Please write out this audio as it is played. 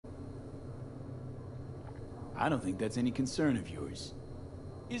I don't think that's any concern of yours.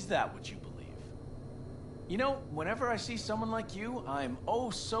 Is that what you believe? You know, whenever I see someone like you, I'm oh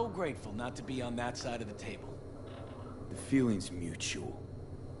so grateful not to be on that side of the table. The feeling's mutual.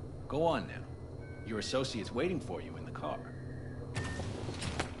 Go on now. Your associate's waiting for you in the car.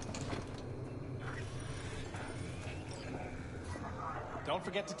 Don't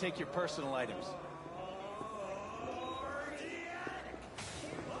forget to take your personal items.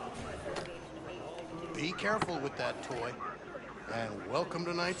 Be careful with that toy. And welcome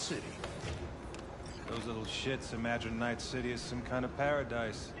to Night City. Those little shits imagine Night City as some kind of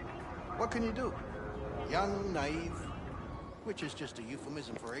paradise. What can you do? Young, naive, which is just a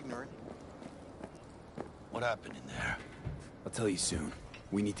euphemism for ignorant. What happened in there? I'll tell you soon.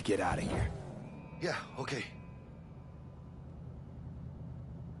 We need to get out of here. Yeah, okay.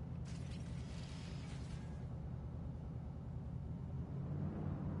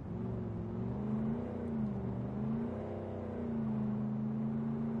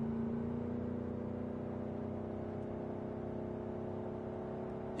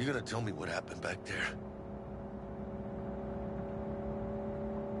 You gonna tell me what happened back there?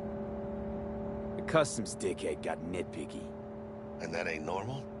 The customs dickhead got nitpicky. And that ain't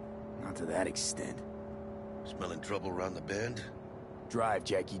normal? Not to that extent. Smelling trouble around the bend? Drive,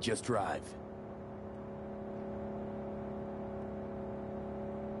 Jackie, just drive.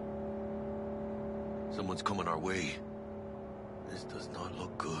 Someone's coming our way. This does not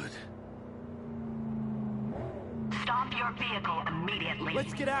look good. Stop your vehicle immediately.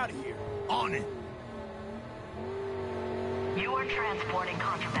 Let's get out of here. On it! You are transporting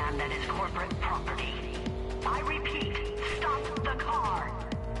contraband that is corporate property. I repeat, stop the car.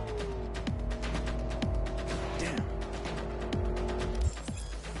 Damn.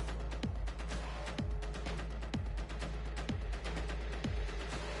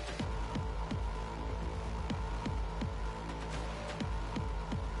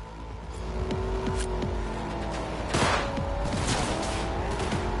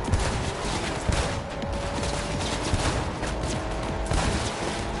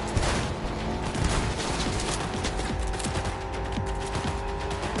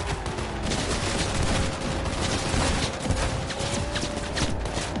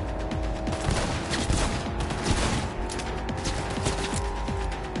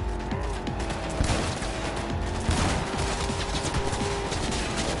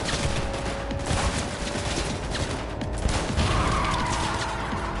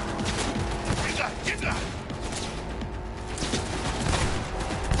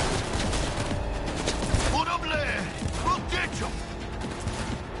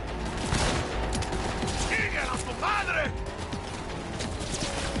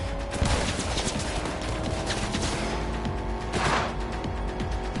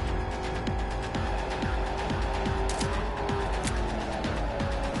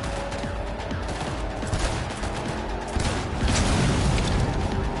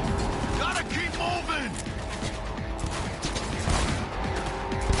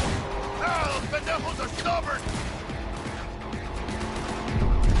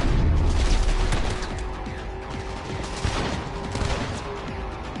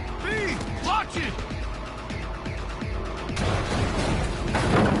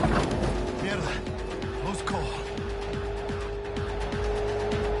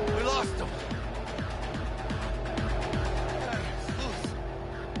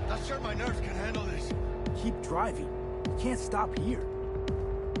 Driving. You can't stop here.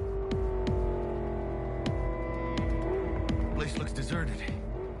 Place looks deserted.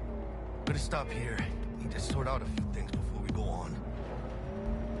 Better stop here. Need to sort out a few things before we go on.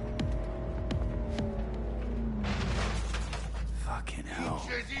 Fucking hell.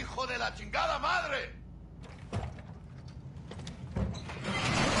 ¡Pinches hijo de la chingada madre!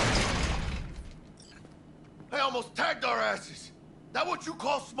 I almost tagged our asses. That what you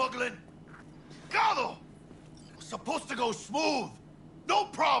call smuggling? Gado! Supposed to go smooth. No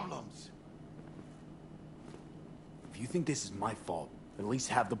problems. If you think this is my fault, at least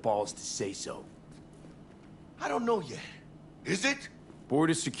have the balls to say so. I don't know yet. Is it?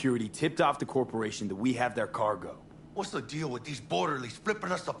 Border security tipped off the corporation that we have their cargo. What's the deal with these borderlies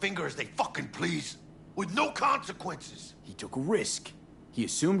flipping us the finger as they fucking please? With no consequences. He took a risk. He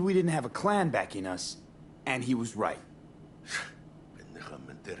assumed we didn't have a clan backing us, and he was right.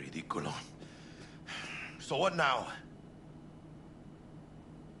 Pendejamente ridículo. So what now?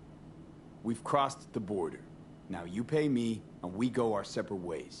 We've crossed the border. Now you pay me, and we go our separate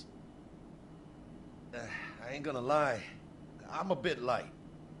ways. I ain't gonna lie. I'm a bit light.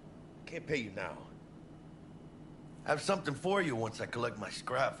 Can't pay you now. I have something for you once I collect my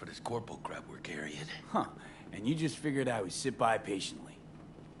scrap for this corpo crap we're carrying. Huh. And you just figured I would sit by patiently.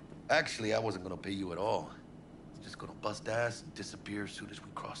 Actually, I wasn't gonna pay you at all. I was just gonna bust ass and disappear as soon as we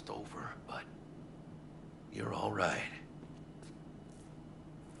crossed over, but... you're all right.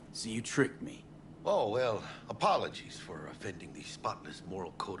 So you tricked me. Oh, well, apologies for offending the spotless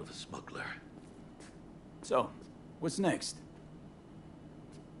moral code of a smuggler. So, what's next?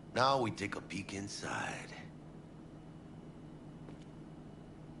 Now we take a peek inside.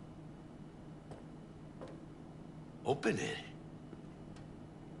 Open it.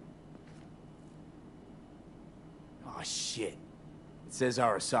 Oh shit. It says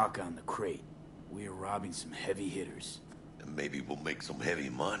Arasaka on the crate. We are robbing some heavy hitters. And maybe we'll make some heavy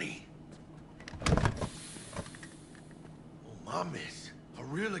money. Oh, mames. A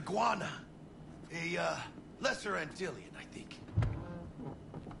real iguana. A, lesser Antillean, I think.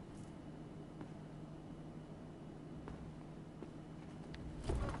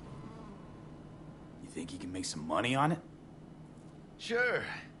 You think you can make some money on it? Sure.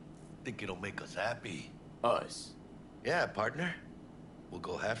 Think it'll make us happy. Us. Yeah, partner. We'll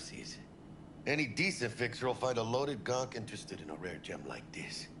go halfsies. Any decent fixer will find a loaded gonk interested in a rare gem like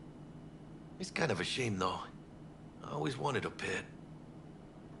this. It's kind of a shame, though. I always wanted a pet.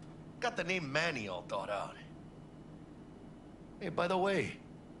 Got the name Manny all thought out. Hey, by the way,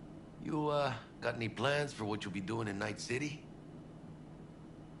 you, got any plans for what you'll be doing in Night City?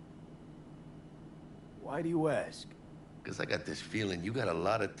 Why do you ask? Because I got this feeling you got a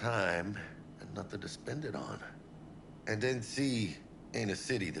lot of time and nothing to spend it on. And NC ain't a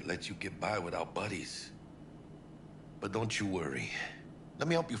city that lets you get by without buddies. But don't you worry. Let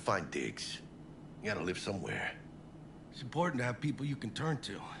me help you find digs. You gotta live somewhere. It's important to have people you can turn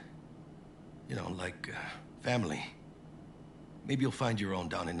to. You know, like, family. Maybe you'll find your own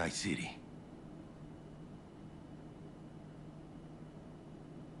down in Night City.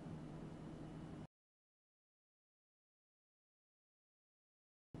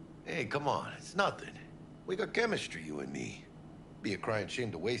 Hey, come on, it's nothing. We got chemistry, you and me. Be a crying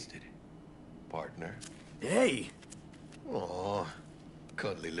shame to waste it. Partner. Hey! Aw,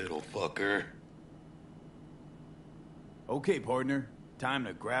 cuddly little fucker. Okay, partner. Time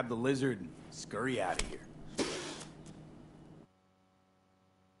to grab the lizard and scurry out of here.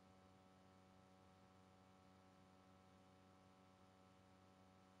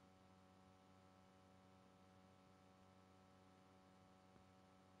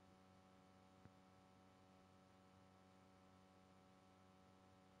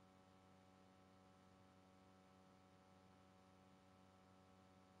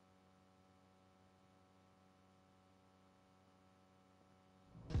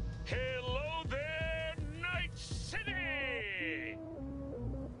 Hello there, Night City!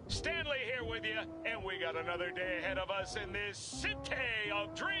 Stanley here with you, and we got another day ahead of us in this city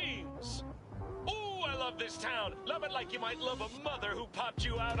of dreams. Ooh, I love this town. Love it like you might love a mother who popped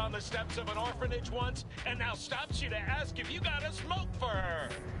you out on the steps of an orphanage once and now stops you to ask if you got a smoke for her.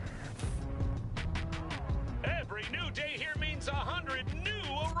 Every new day here means 100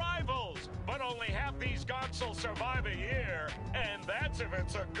 new arrivals, but only half these gonks will survive a year, and that's if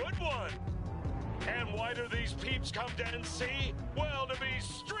it's a good one. And why do these peeps come to NC? Well, to be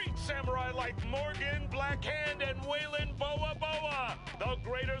street samurai like Morgan, Blackhand, and Waylon Boa Boa. The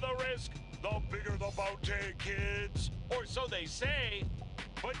greater the risk, the bigger the bounty, kids. Or so they say.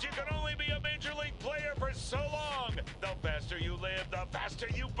 But you can only be a major league player for so long. The faster you live, the faster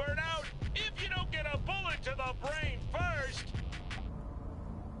you burn out. If you don't get a bullet to the brain first.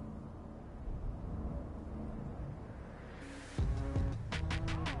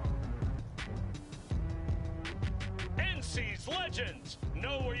 NC's legends.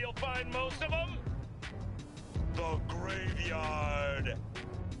 Know where you'll find most of them? The graveyard.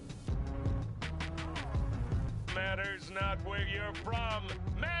 Matters not where you're from,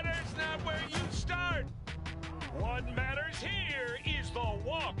 matters not where you start. What matters here is the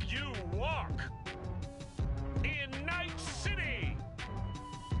walk you walk. In Night City,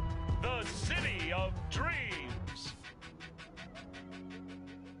 the city of dreams.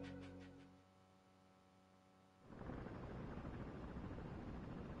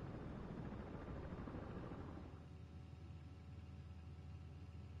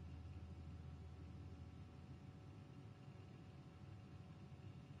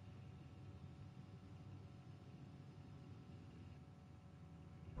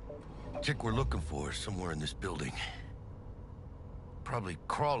 Chick we're looking for is somewhere in this building. Probably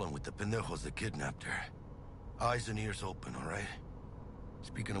crawling with the pendejos that kidnapped her. Eyes and ears open, all right?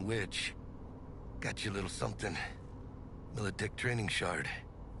 Speaking of which, got you a little something. Militech training shard.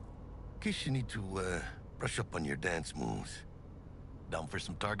 In case you need to, brush up on your dance moves. Down for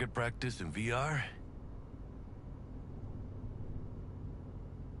some target practice in VR?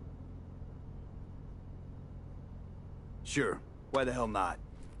 Sure. Why the hell not?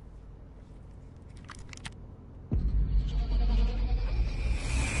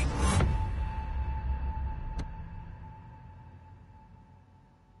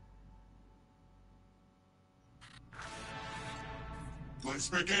 Let's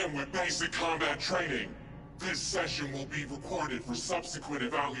begin with basic combat training. This session will be recorded for subsequent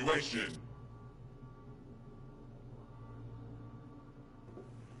evaluation.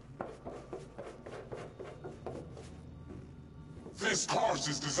 This course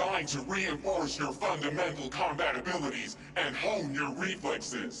is designed to reinforce your fundamental combat abilities and hone your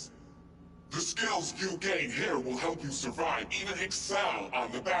reflexes. The skills you gain here will help you survive, even excel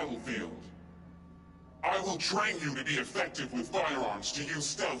on the battlefield. I will train you to be effective with firearms, to use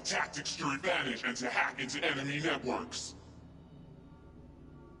stealth tactics to your advantage, and to hack into enemy networks.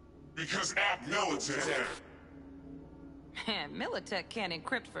 Because at Militech... Man, Militech can't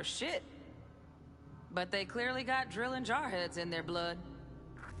encrypt for shit. But they clearly got drill and jarheads in their blood.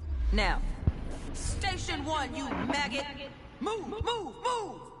 Now, Station 1, you maggot! Move, move,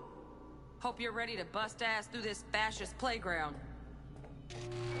 move! Hope you're ready to bust ass through this fascist playground.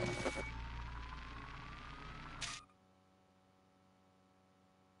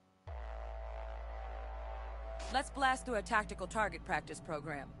 Let's blast through a tactical target practice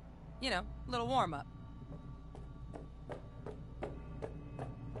program. You know, a little warm-up.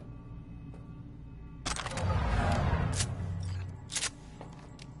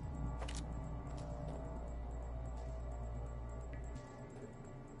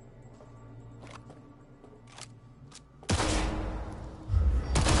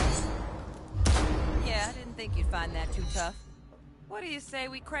 Yeah, I didn't think you'd find that too tough. What do you say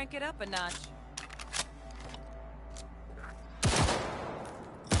we crank it up a notch?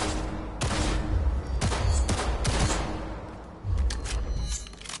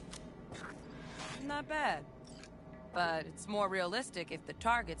 Not bad. But it's more realistic if the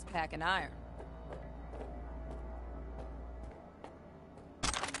target's packing iron.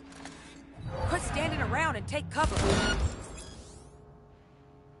 Quit standing around and take cover.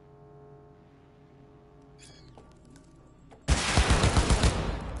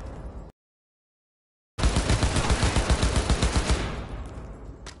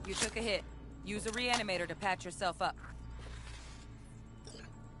 You took a hit. Use a reanimator to patch yourself up.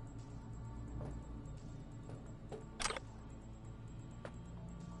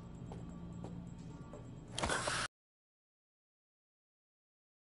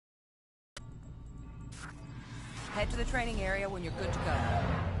 Head to the training area when you're good to go.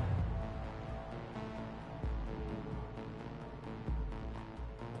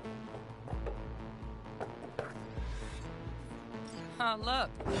 Oh, look.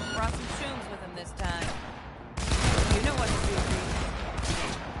 Brought some shrooms with him this time. You know what to do, Reed.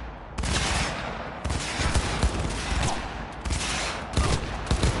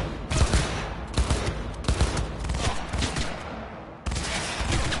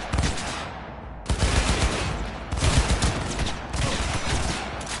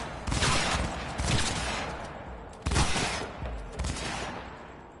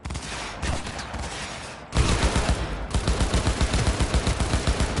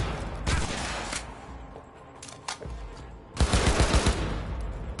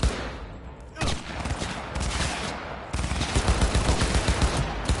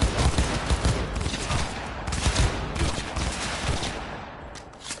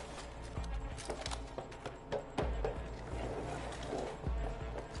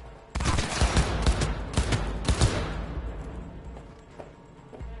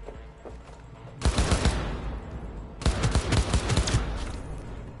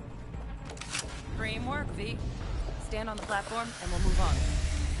 Dream work, V. Stand on the platform and we'll move on.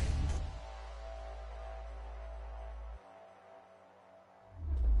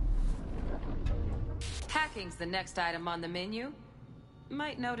 Hacking's the next item on the menu.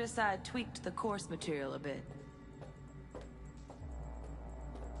 Might notice I tweaked the course material a bit.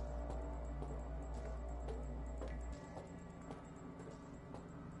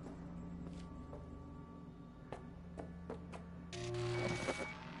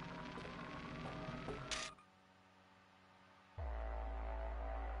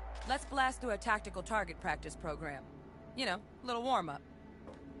 Let's blast through a tactical target practice program. You know, a little warm-up.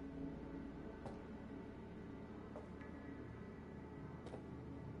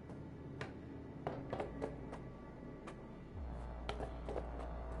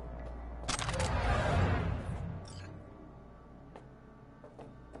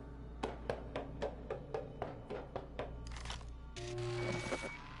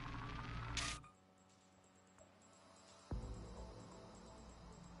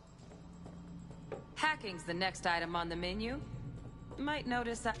 Hacking's the next item on the menu. Might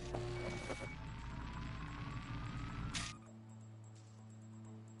notice I...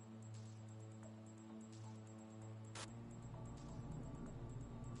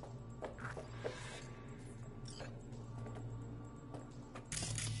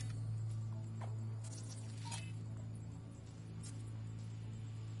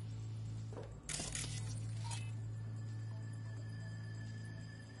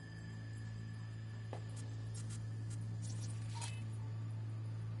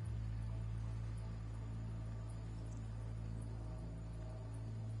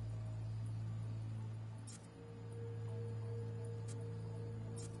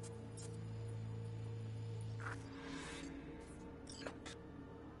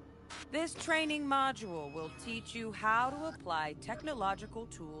 This training module will teach you how to apply technological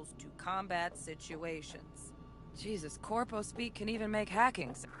tools to combat situations. Jesus, Corpo speak can even make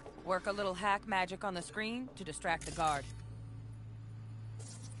hacking. Work a little hack magic on the screen to distract the guard.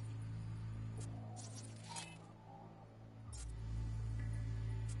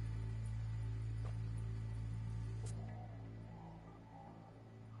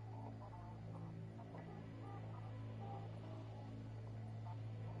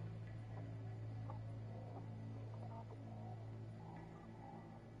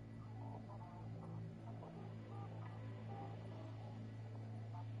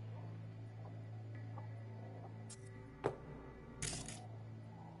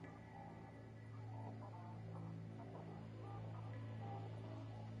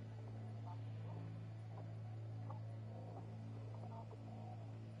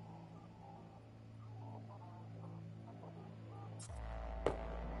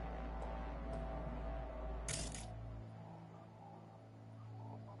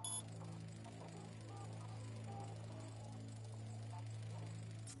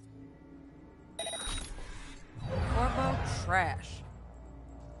 Corpo trash.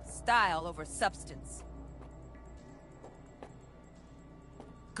 Style over substance.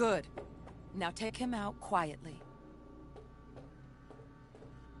 Good. Now take him out quietly.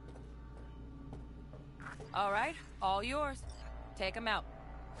 All right, all yours. Take him out.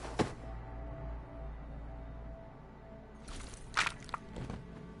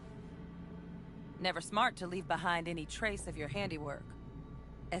 Never smart to leave behind any trace of your handiwork.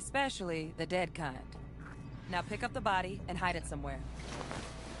 Especially the dead kind. Now pick up the body and hide it somewhere.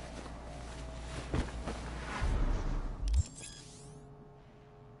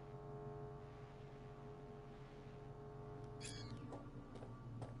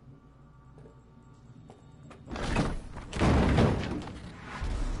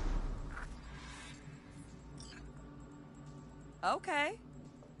 Okay.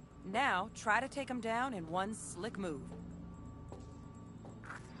 Now, try to take him down in one slick move.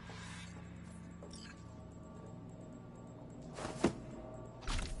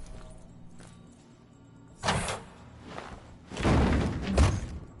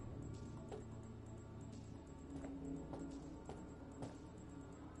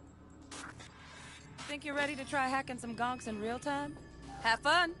 Think you're ready to try hacking some gonks in real time? Have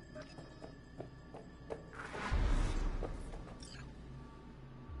fun!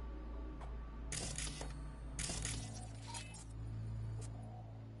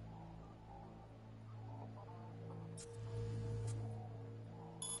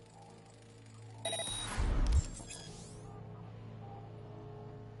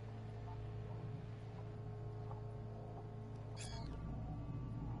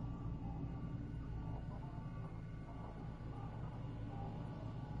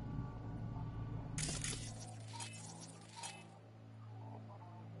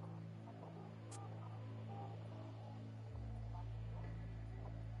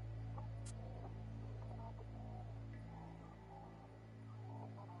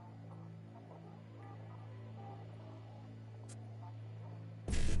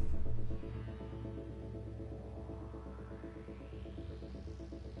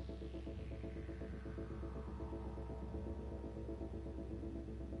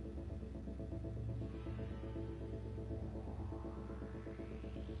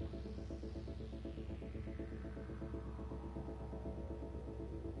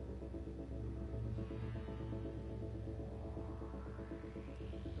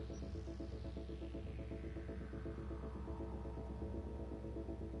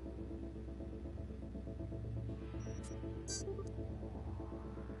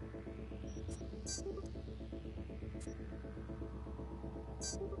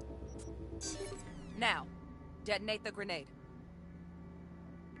 Now, detonate the grenade.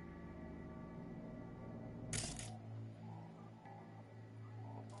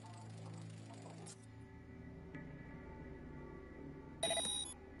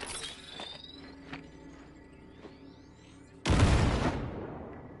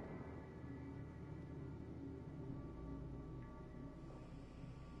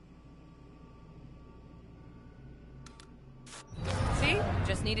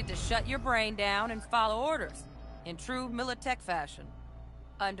 Just needed to shut your brain down and follow orders, in true Militech fashion.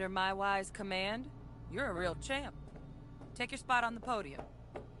 Under my wise command, you're a real champ. Take your spot on the podium.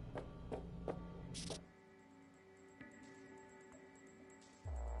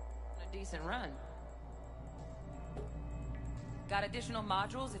 A decent run. Got additional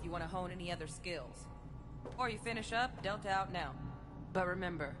modules if you want to hone any other skills. Or you finish up, dealt out now. But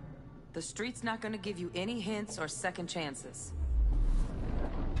remember, the street's not gonna give you any hints or second chances.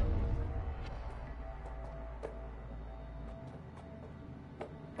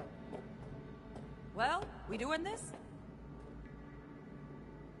 Well, we doing this?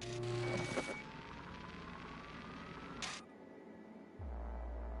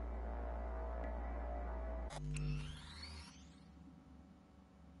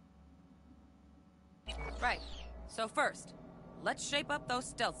 Right. So first, let's shape up those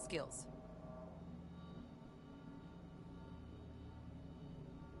stealth skills.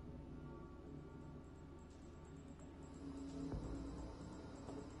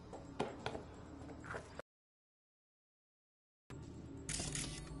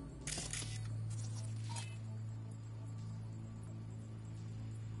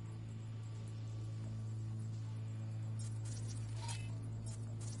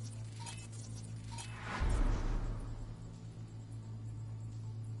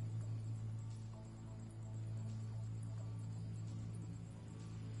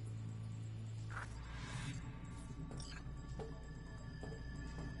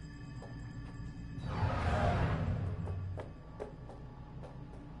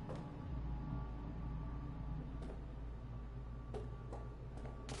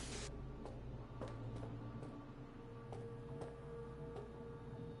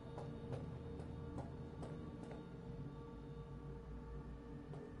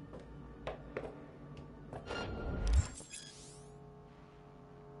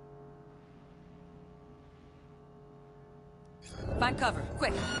 Find cover,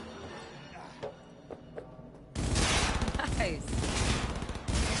 quick. Nice.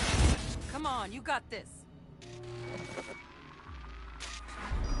 Come on, you got this.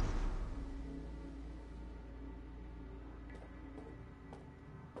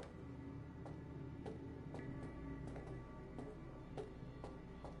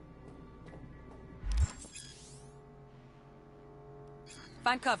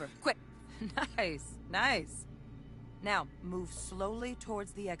 Find cover, quick. Nice, nice. Now, move slowly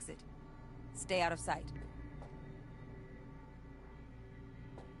towards the exit. Stay out of sight.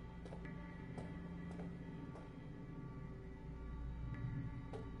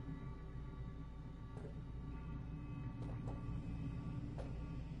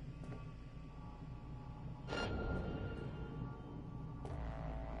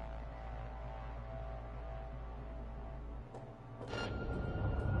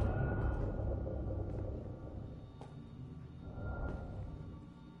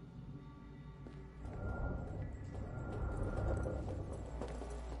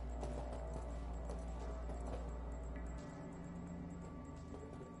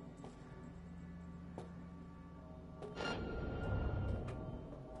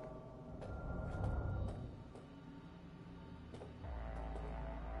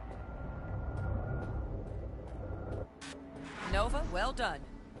 Nova, well done.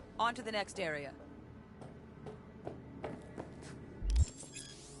 On to the next area.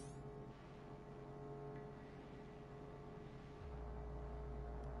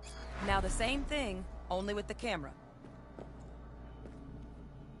 Now the same thing, only with the camera.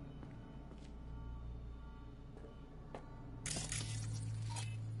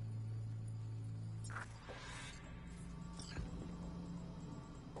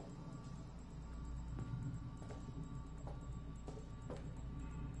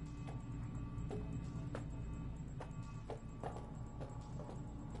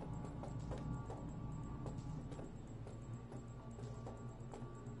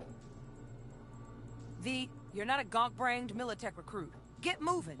 V, you're not a gonk-brained Militech recruit. Get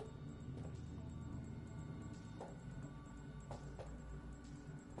moving.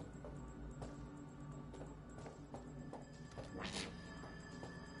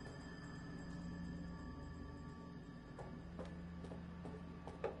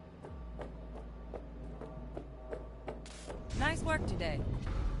 Nice work today.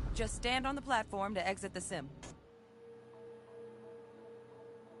 Just stand on the platform to exit the sim.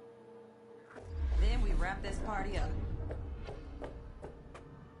 Then we wrap this party up.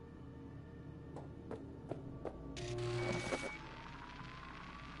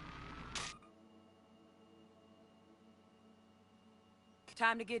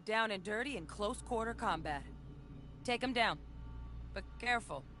 Time to get down and dirty in close quarter combat. Take them down. but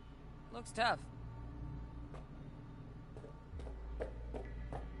careful. Looks tough.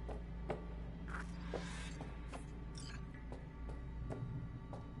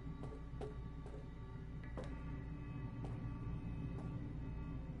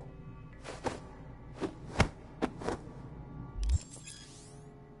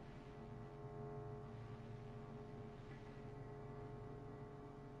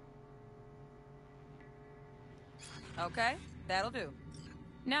 Okay, that'll do.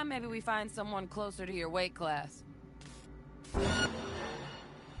 Now maybe we find someone closer to your weight class.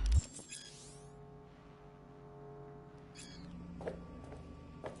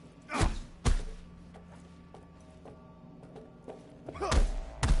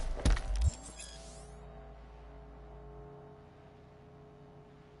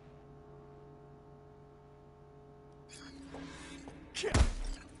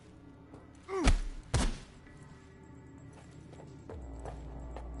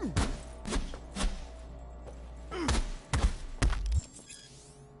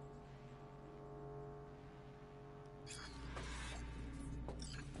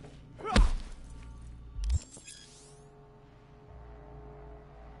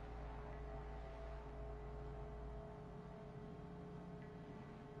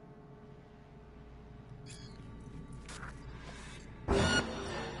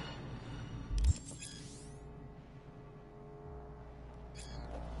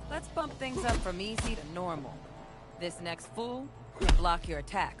 Let's bump things up from easy to normal. This next fool can block your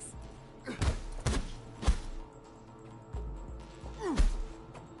attacks.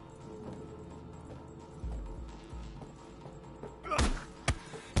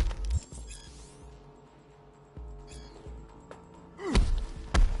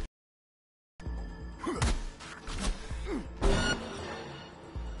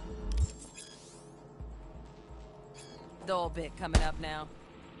 Dull bit coming up now.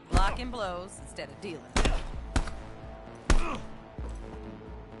 Blocking blows instead of dealing.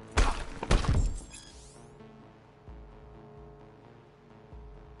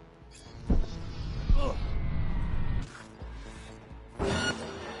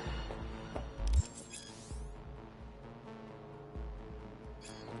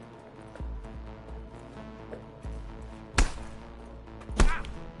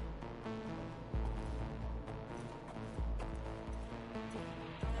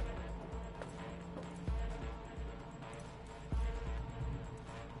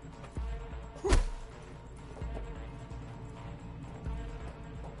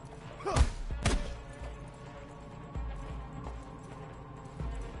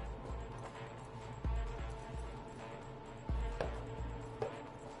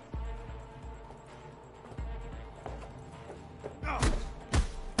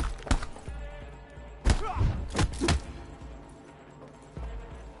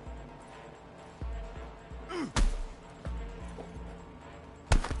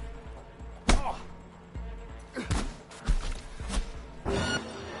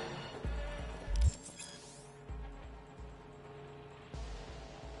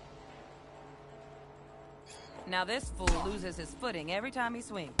 Now this fool loses his footing every time he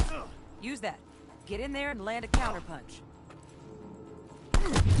swings. Use that. Get in there and land a counterpunch.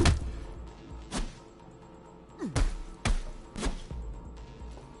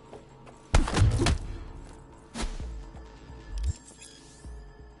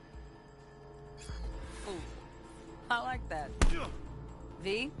 Ooh, I like that.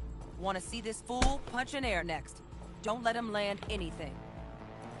 V, want to see this fool punch in air next. Don't let him land anything.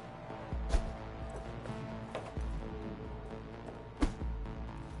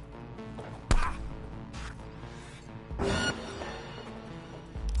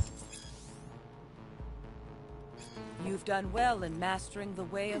 You've done well in mastering the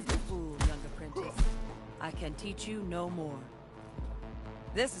way of the fool, young apprentice. I can teach you no more.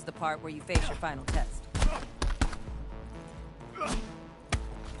 This is the part where you face your final test.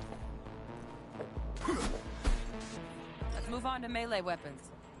 Let's move on to melee weapons.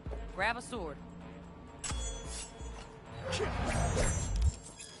 Grab a sword.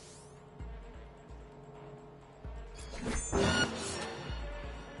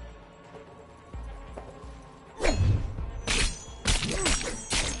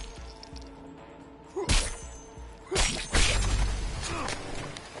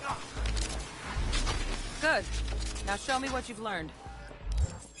 Good. Now show me what you've learned.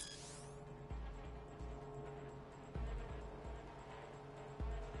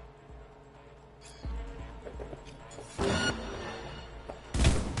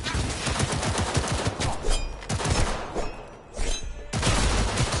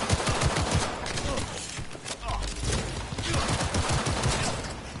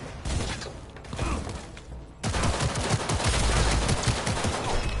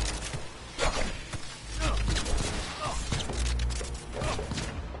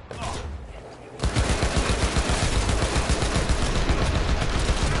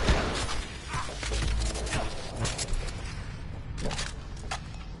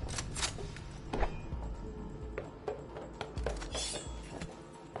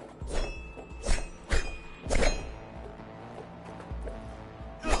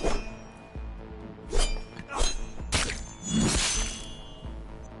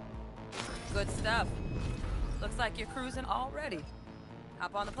 Good stuff. Looks like you're cruising already.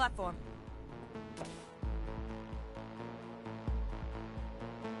 Hop on the platform.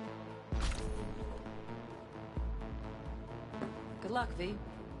 Good luck, V.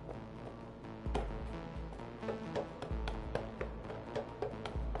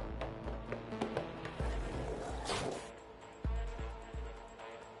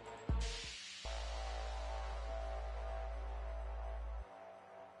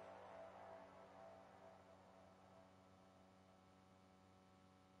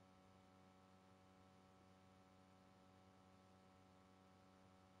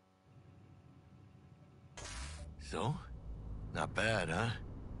 So? Not bad, huh?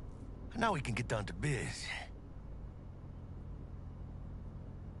 Now we can get down to biz.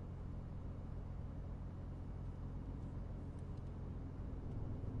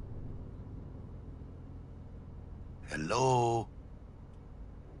 Hello?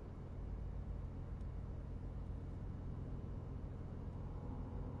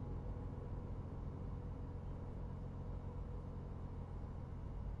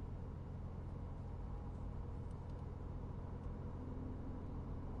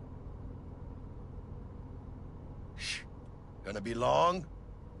 Gonna be long?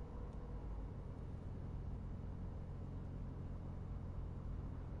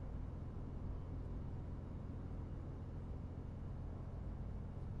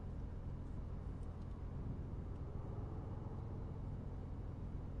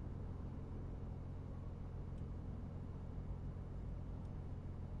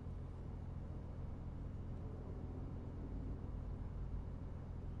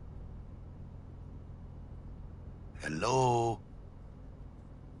 Hello?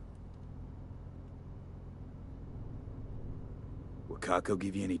 Wakako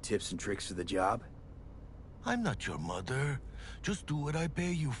give you any tips and tricks for the job? I'm not your mother. Just do what I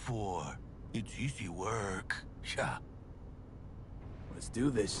pay you for. It's easy work. Yeah. Let's do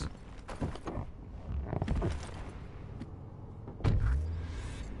this.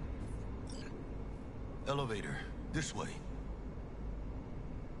 Elevator. This way.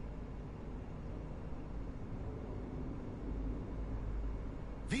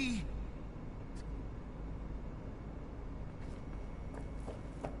 V!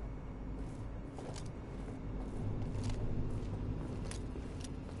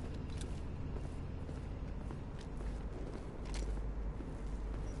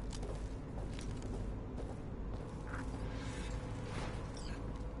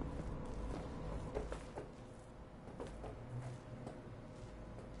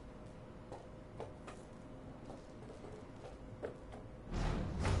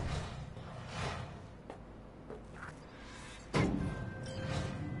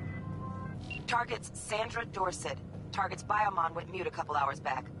 Target's Sandra Dorset. Target's biomon went mute a couple hours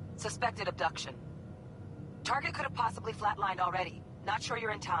back. Suspected abduction. Target could have possibly flatlined already. Not sure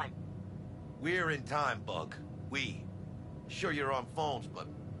you're in time. We're in time, Bug. We. Sure you're on phones, but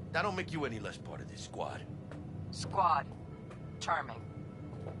that don't make you any less part of this squad. Squad. Charming.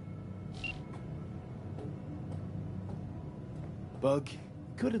 Bug,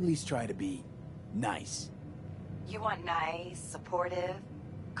 could at least try to be nice. You want nice, supportive?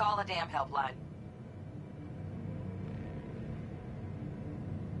 Call a damn helpline.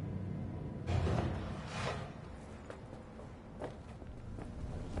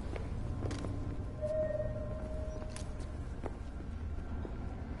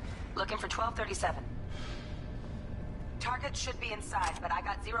 Looking for 1237. Target should be inside, but I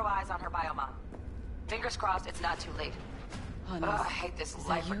got zero eyes on her biomon. Fingers crossed it's not too late. Honey, Ugh, I hate this is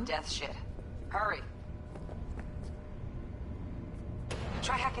life that or you? death shit. Hurry.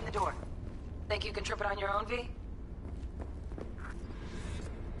 Try hacking the door. Think you can trip it on your own, V?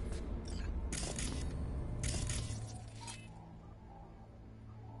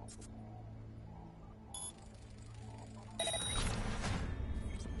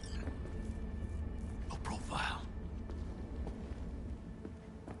 No profile.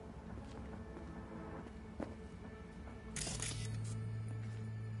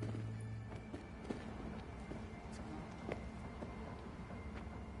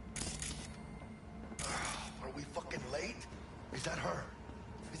 Are we fucking late? Is that her?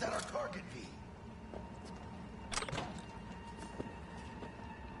 Is that our target, V?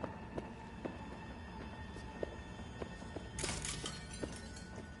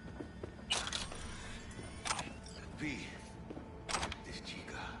 V, this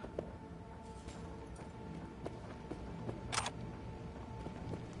chica.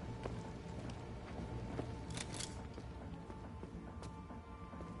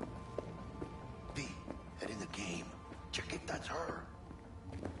 V, head in the game. Check it, that's her.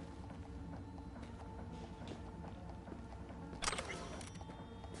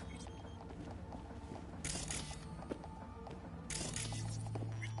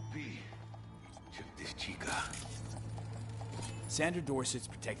 Sandra Dorset's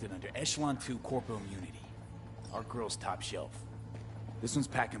protected under Echelon 2 Corpo Immunity. Our girl's top shelf. This one's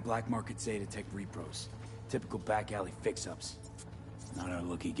packing black market Zetatech repros. Typical back alley fix-ups. Not our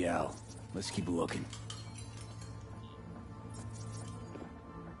lucky gal. Let's keep looking.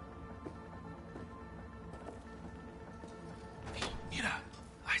 Hey, mira,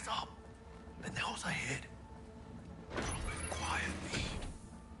 eyes up. Pendejos ahead. Quietly.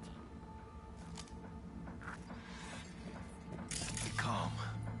 Be calm.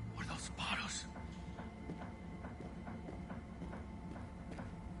 Or they'll spot us.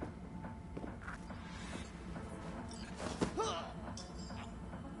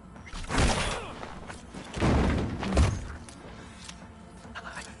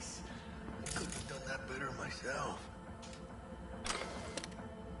 Nice. Could have done that better myself.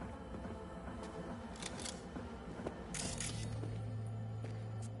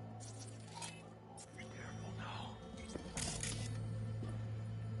 Careful now.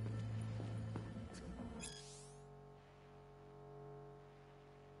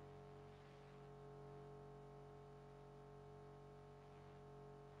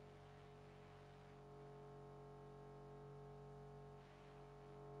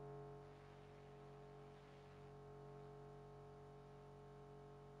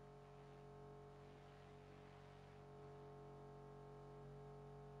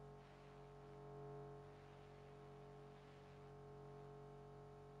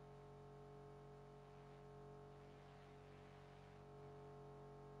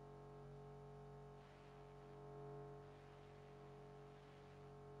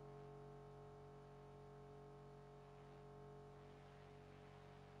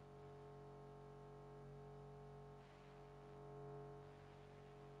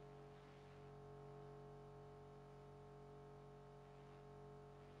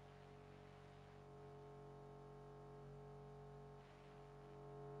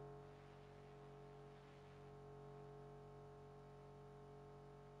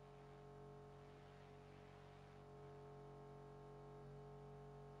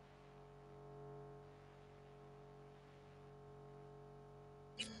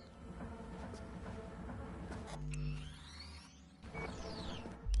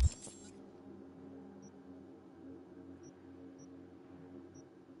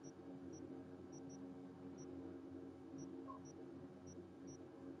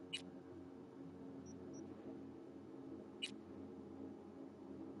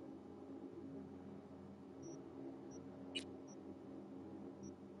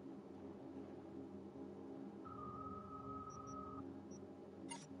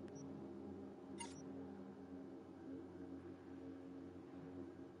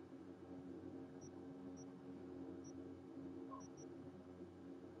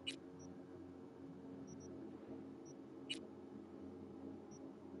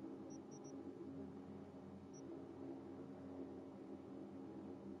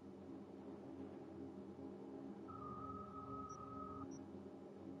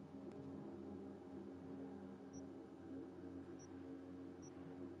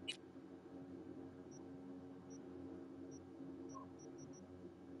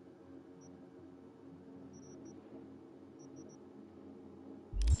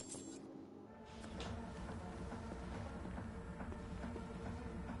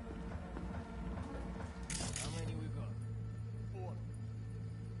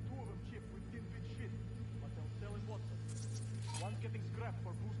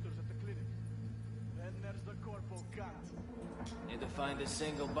 Need to find a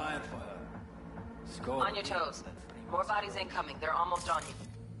single buyer for her. Score. On your toes. More bodies incoming. They're almost on you.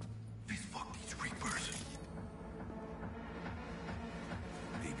 Please fuck these reapers.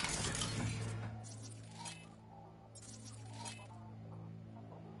 Maybe 50.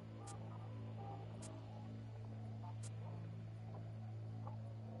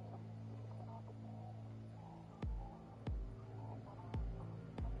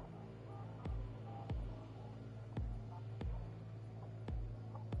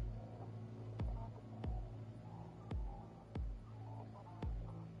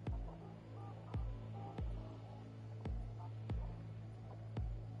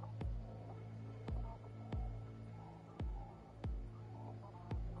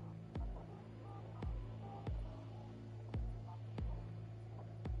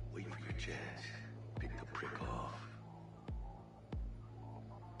 Wait for your chance. Pick the prick off.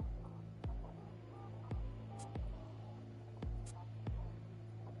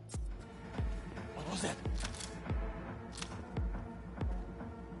 What was that?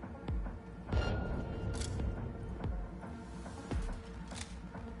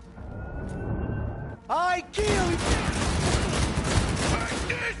 I kill you!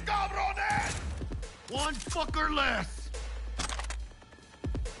 One fucker less!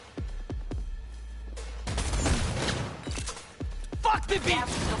 Fuck the beat!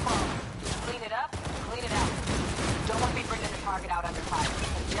 Still falling. Clean it up, clean it out. Don't want to be bringing the target out under fire.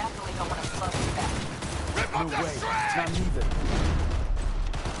 And definitely don't want to slow you back. Rip up No the way. stretch! Not neither.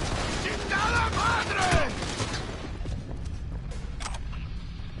 ¡Chingada madre!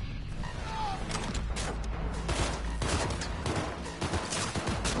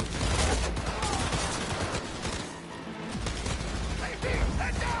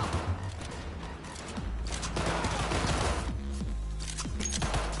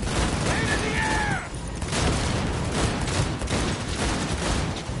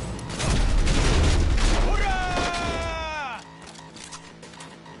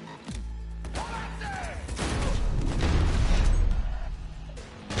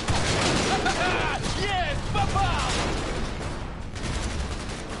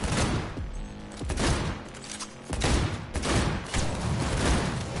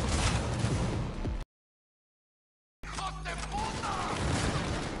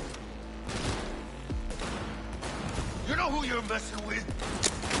 You know who you're messing with?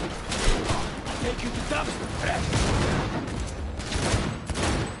 Take you to dumpster.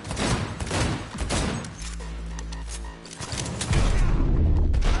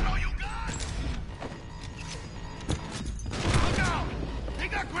 That's all you got? Look out! They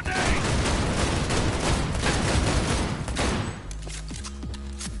got grenades!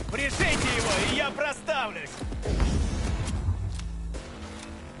 Прижите его, и я проставлюсь!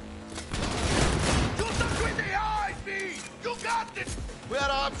 Do something with the eyes, me! You got this! We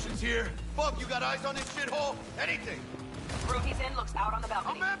had options here. Fuck, you got eyes on this shithole? Anything. Room he's in looks out on the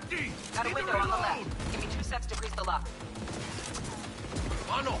balcony. I'm empty! Got a Need to window on the reload. left. Give me 2 secs to grease the lock.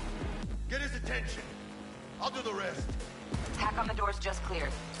 Mano, get his attention. I'll do the rest. Tack on the doors just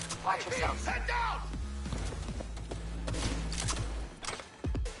cleared. Watch yourselves. Head down!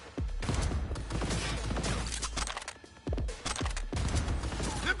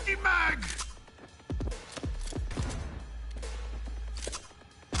 Empty mag!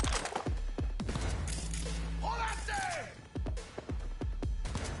 Volante!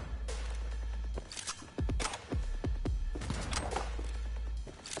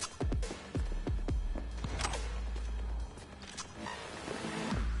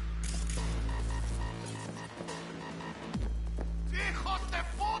 ¡Hijos de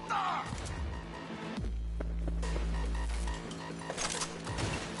puta!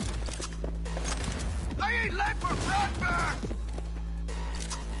 I ain't late for broadback!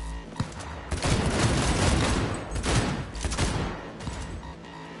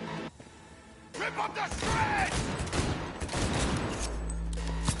 Rip up the stretch!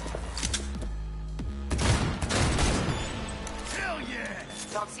 Hell yeah!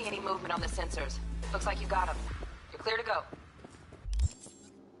 Don't see any movement on the sensors. Looks like you got them. You're clear to go.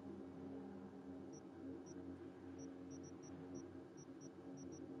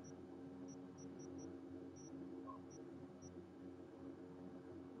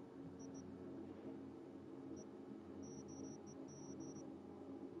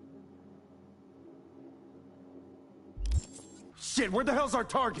 Shit, where the hell's our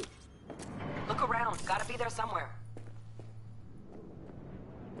target? Look around. Gotta be there somewhere.